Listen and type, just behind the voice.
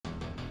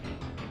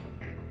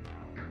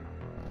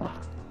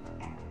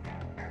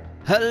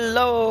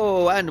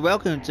Hello and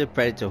welcome to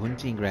Predator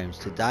Hunting Grounds.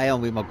 Today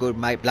I'm with my good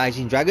mate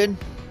Blazing Dragon.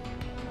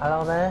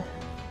 Hello there.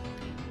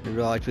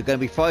 Right, we're going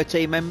to be 5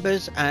 team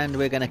members and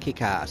we're going to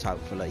kick ass,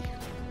 hopefully.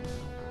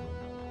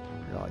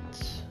 Right,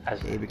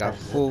 here we go.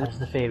 As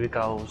the theory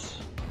goes.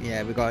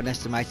 Yeah, we've got an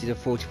estimated of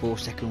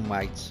 44-second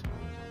wait.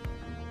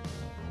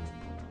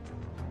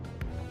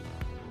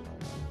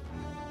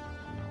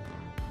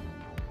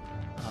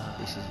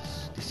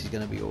 This is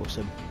going to be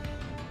awesome.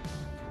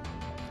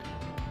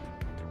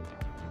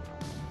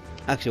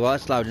 Actually, while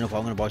it's loud enough,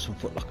 I'm going to buy some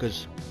Foot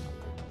Lockers.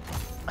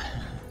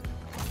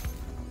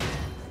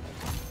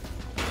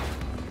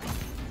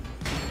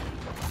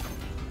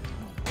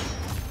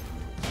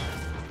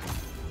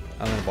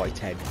 I'm going to buy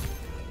 10.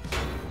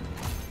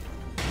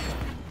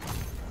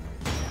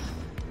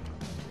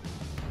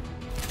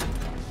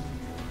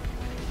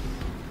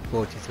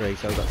 .43,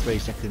 so I've got 3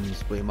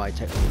 seconds, but it might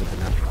take longer than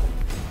that.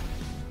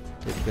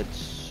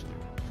 Duplicates.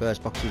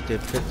 First box is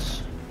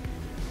duplicates.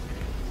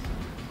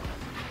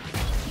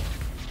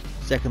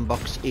 Second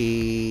box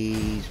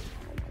is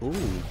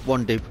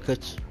 1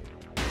 duplicate.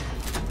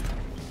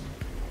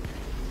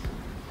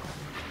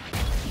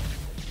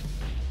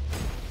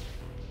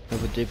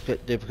 Another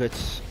duplicate,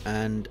 duplicates,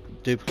 and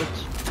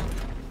duplicates.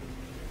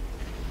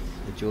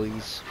 The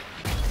joys.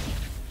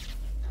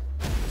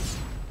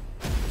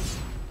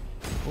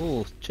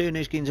 Oh, 2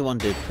 new skins and 1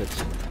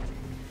 duplicate.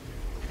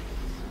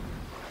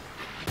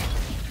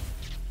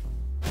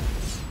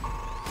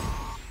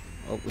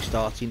 Oh, we're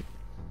starting.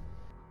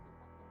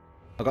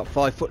 I've got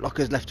 5 Foot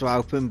Lockers left to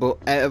open, but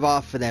out of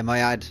half of them I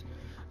had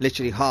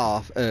literally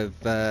half of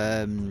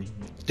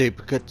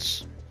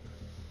duplicates.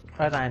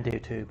 I didn't do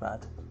too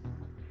bad.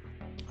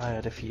 I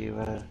had a few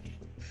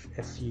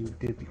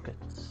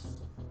duplicates.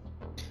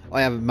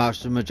 I have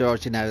most of the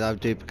majority now that have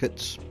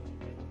duplicates.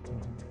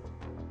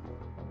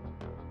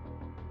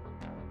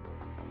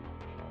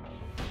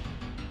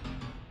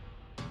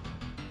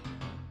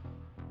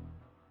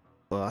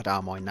 Well, I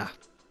don't mind that.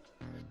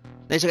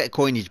 At least I get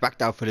coinage back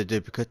down for the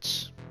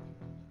duplicates.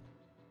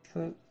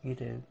 True, you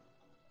do.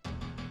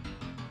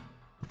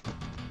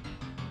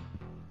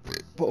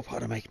 But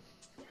pardon me.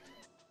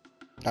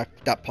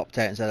 That popped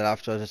out instead of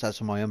after I just had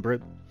some of my own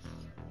brew.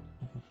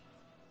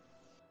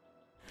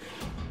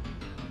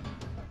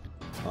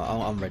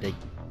 I'm ready.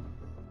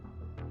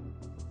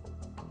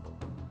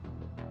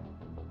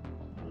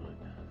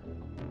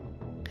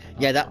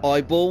 Yeah, that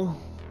eyeball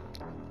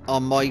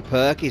on my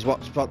perk is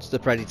what spots the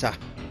predator.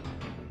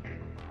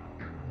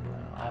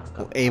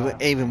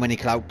 Even when he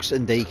cloaks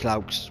and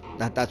decloaks,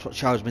 that's what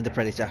shows me the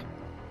predator.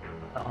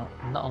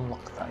 Not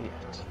unlocked that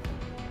yet.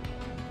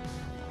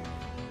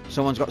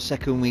 Someone's got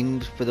second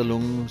wind for the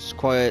lungs,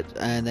 quiet,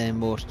 and then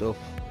more stuff.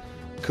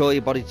 Cool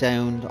your body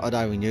down. I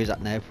don't even use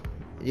that now.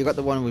 You got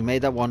the one we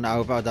made that one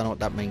over. I don't know what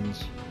that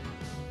means.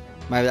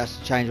 Maybe that's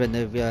the change when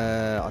they've.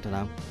 I don't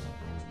know.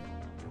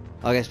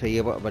 I guess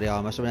you got body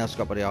armor. Someone else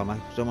got body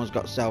armor. Someone's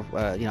got self.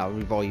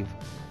 Revive,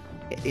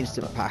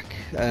 instant pack,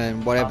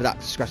 and whatever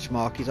that scratch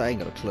mark is. I ain't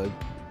got a clue.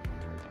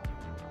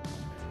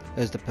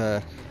 There's the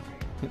perk.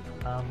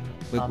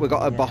 We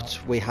got a bot.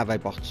 We have a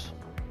bot.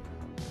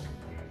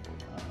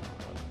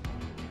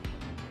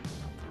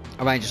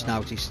 I just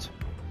noticed.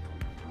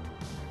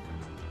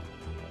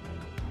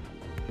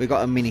 We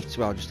got a minute,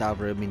 well, just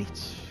over a minute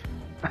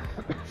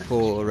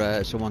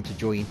for someone to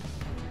join.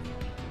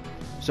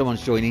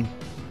 Someone's joining.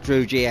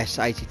 Drew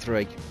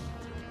GS83.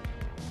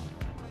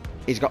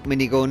 He's got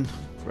minigun,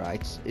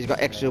 right? He's got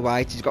extra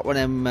weight. He's got one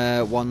of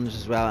them ones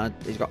as well. And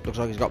looks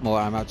like he's got more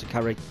ammo to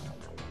carry.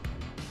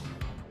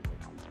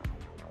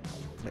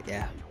 But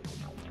yeah.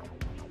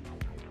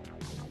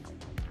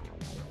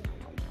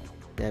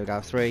 There we go.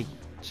 3,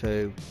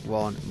 2,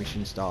 1.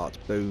 Mission starts.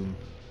 Boom.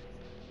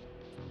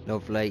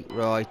 Lovely.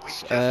 Right.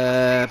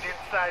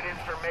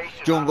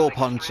 Jungle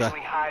Poncer.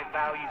 Really high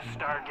value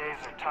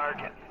stargazer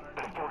target,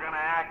 but if we're gonna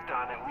act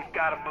on it, we've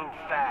got to move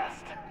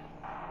fast.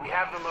 We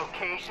have the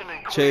location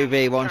and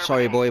 2v1.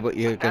 Sorry, boy, but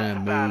you're gonna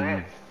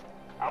move.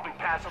 I'll be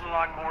passing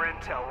along more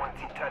intel once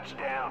you touch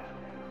down.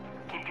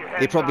 Keep your head.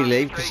 He'll probably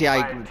leave because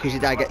he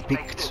did get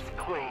picked.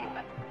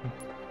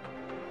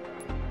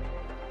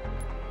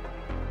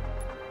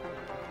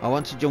 I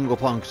want to jungle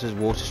pond because there's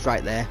water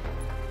straight there.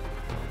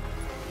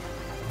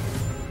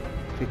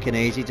 Quick and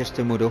easy just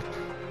to mud up.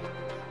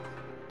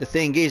 The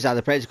thing is that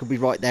the predator could be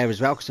right there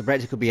as well, because the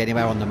predator could be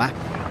anywhere on the map.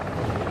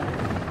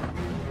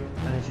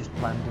 And it's just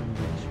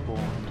randomly spawned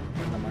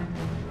on the map.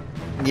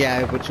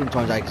 Yeah, but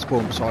sometimes they can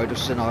spawn beside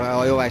us, and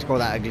I always call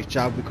that a glitch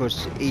out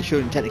because he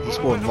shouldn't technically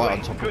spawn right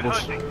on top of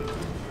us.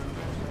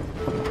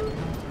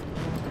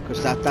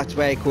 Because that's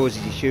where he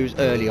causes issues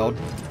early on.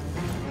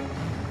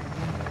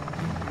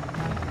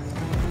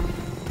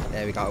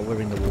 There we go,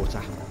 we're in the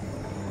water.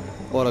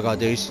 All I gotta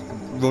do is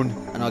run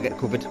and I'll get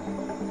covered.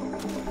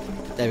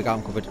 There we go,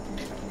 I'm covered.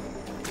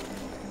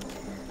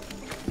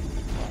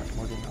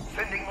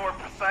 Sending more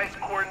precise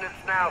coordinates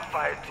now,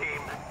 fire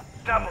team.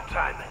 Double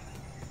time it.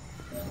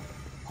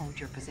 Hold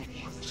your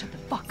position. Shut the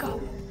fuck up.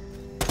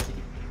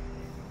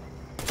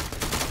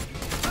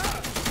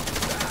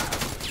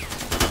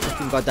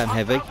 goddamn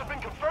heavy. Hostiles have been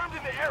confirmed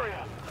in the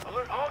area.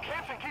 Alert all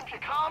camps and keep your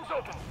comms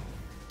open.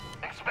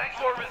 Expect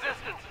more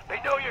resistance.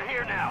 They know you're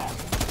here now.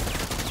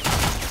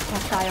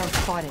 Hostile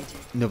spotted.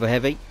 Another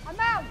heavy. I'm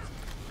out!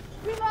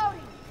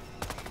 Reloading!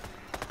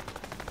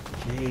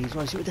 Jeez,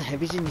 what is it with the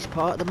heavies in this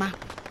part of the map?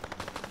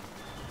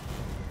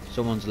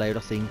 Someone's loud, I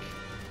think.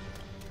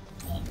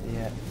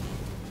 Yeah.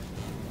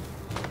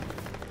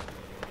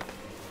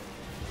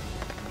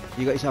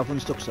 You got yourself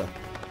unstuck, sir?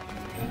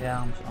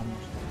 Yeah, I'm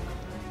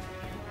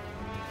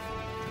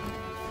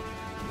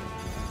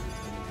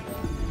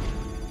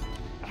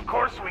Of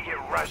course we get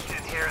rushed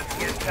in here and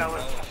the intel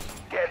is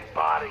just dead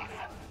bodies.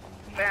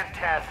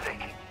 Fantastic.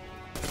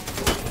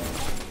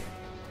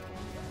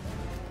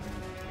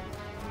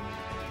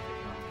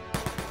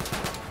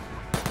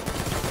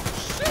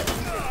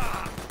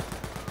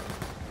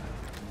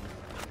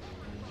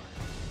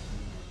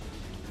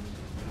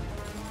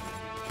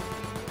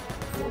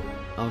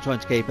 I'm trying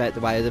to keep out the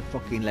way of the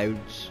fucking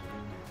loads.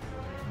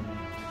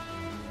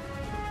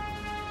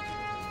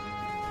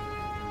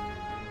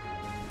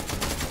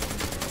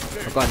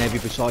 I've got an heavy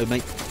beside me.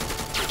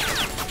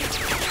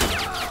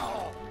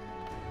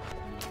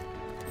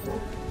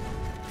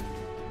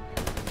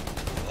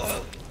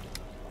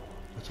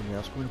 There's somebody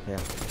else coming up here.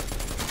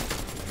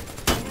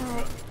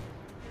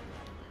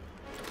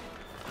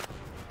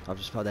 I've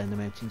just fell down the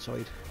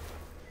mountainside.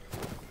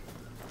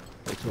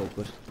 It's all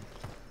good.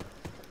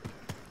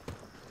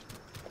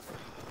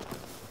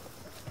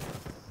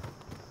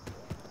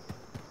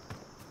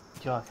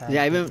 okay.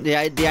 They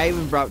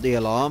even broke the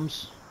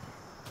alarms.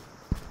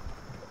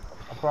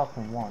 I've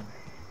broken one.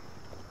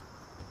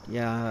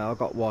 Yeah, I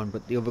got one,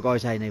 but the other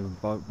guys ain't even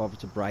bothered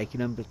to breaking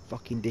them, but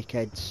fucking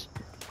dickheads.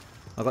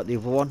 I got the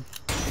other one.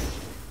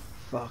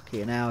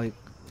 Fucking hell.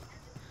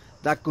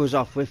 That goes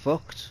off, we're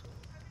fucked.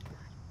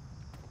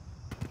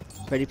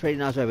 Pretty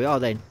nice where we are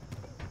then.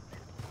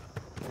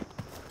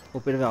 A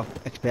bit of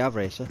XP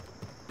over here, sir.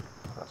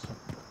 I've got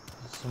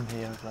some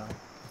here as well.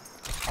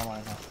 Oh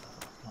my god.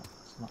 No,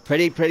 it's not.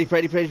 Pretty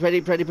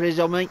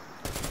on me.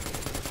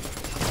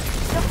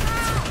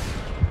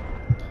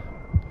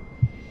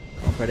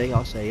 Come on, Pretty,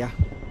 I'll see ya.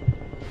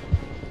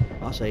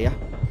 I'll see ya.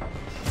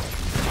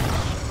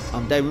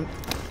 I'm down.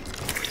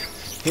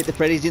 Hit the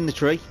Freddy's in the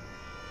tree.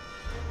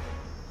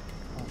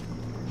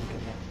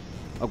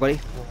 I've got it.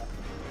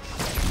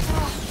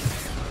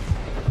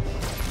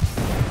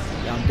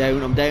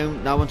 Yeah, I'm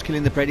down. No one's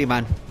killing the Freddy,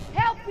 man.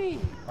 Help me!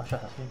 Oh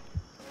shit, that's you.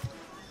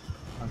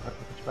 I'm putting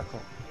the back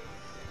up.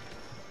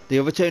 The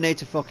other two need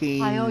to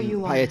fucking I owe you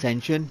one. pay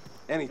attention.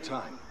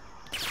 Anytime.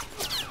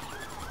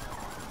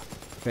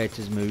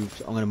 Predator's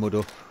moved. I'm gonna mud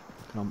up.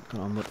 I'm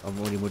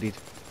already muddied.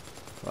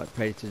 Right,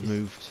 Predator's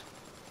moved.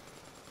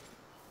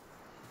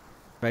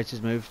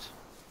 Predator's moved.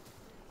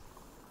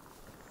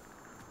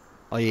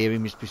 I hear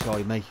him just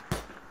beside me.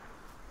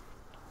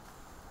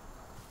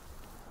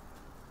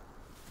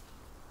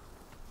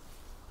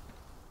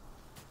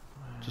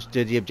 Just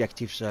do the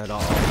objective, sir.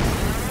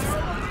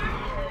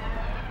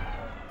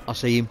 I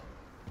see him.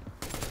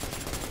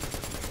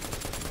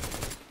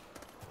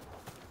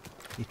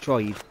 He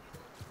tried.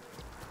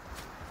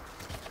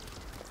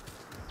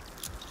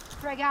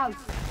 Frag out!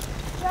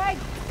 Frag!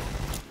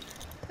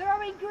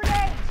 Throwing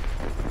grenade!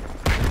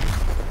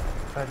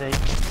 Ready?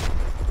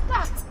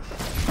 Fuck!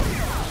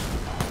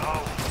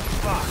 Oh,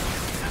 fuck.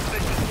 This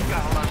mission's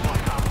got a lot more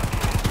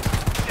complicated.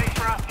 Stay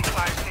frosty,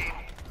 fire team.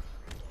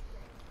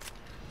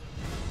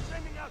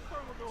 Sending out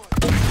thermal noise.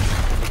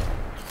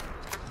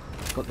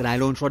 Got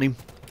grenade launcher on him.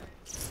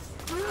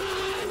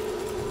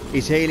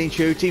 He's healing.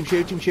 Shoot him.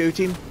 Thank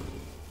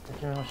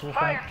you very much for the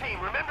Fire team,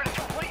 remember to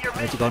complete your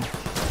Where's he mission. gone?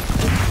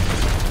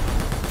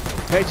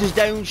 Predator's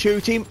down.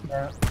 Shoot him.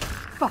 Yeah.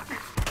 Fuck!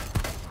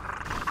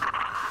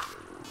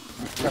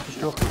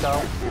 Self-destruct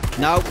down.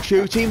 No,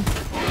 shoot him.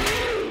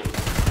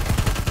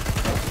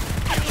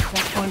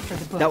 That's one for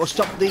the book. That will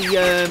stop the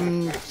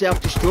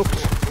self-destruct.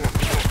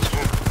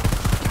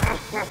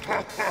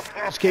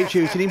 Just keep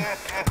shooting him.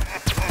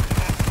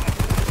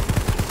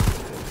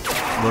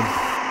 Run.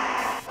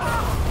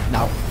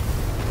 No.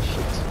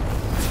 Shit.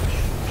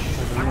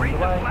 I'm reading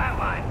the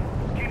flatline.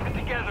 Keep it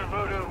together,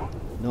 Voodoo.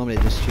 Normally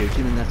they just shoot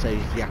him and that's how you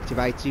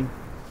deactivate him.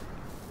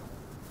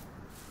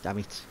 Damn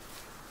it.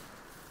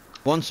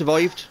 One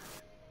survived.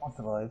 One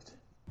survived.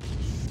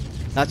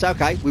 That's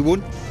okay, we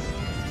won.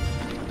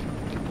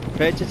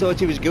 Predator thought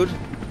he was good.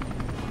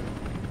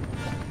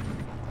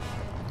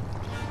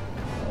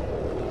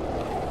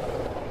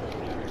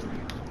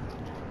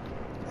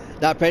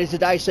 That Predator,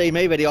 they see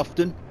me very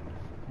often.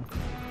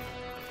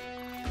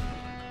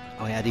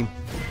 I had him.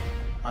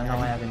 I know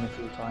I had him a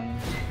few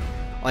times.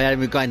 I had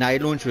him with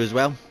grenade launcher as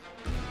well.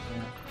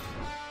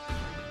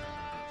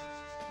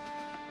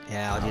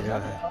 Yeah, I did. I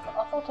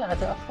thought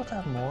I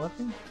had more of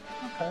him.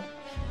 Okay.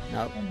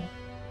 No.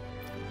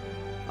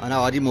 I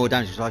know, I did more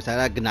damage because like I said,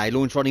 I had a grenade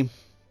launcher on him.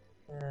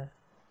 Yeah.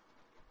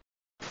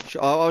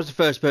 I was the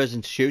first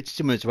person to shoot at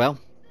him as well.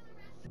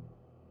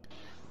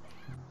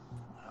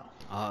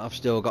 I've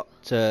still got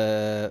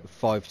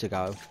 5 to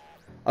go.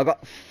 I've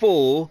got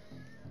 4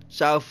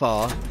 so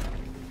far.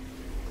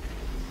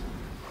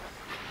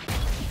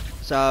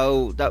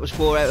 So that was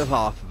 4 out of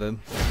half of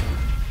them.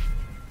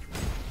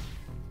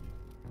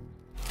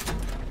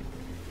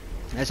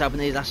 Let's open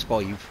these last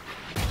 5.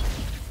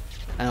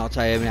 And I'll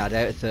tell you how many I had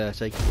out of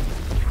 30.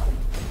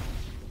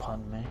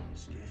 Pardon me,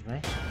 excuse me.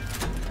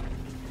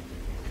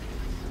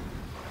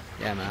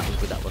 Yeah man, that was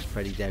good, that was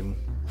pretty down.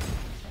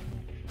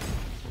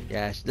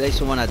 Yes, at least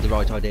someone had the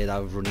right idea that I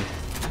was running.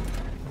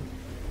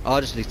 I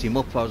just lit him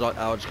up, I was like,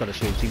 oh, I just gotta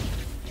shoot him.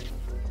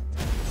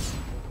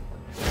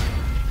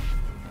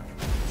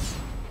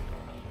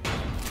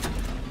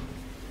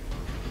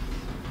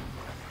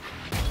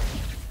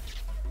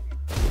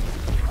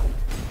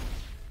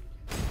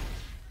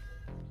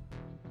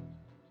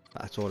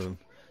 That's all of them.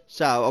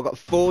 So I've got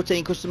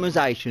 14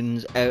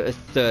 customizations out of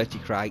 30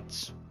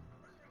 crates.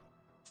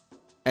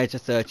 Out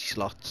of 30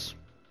 slots.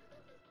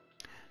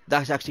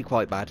 That's actually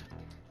quite bad.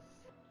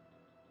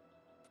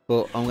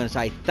 But I'm going to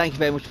say thank you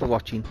very much for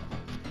watching.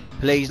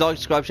 Please like,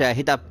 subscribe, share,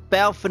 hit that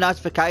bell for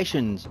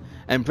notifications.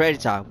 And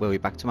Predator will be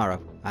back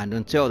tomorrow. And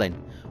until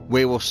then,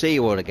 we will see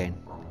you all again.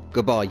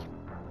 Goodbye.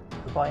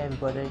 Goodbye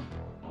everybody.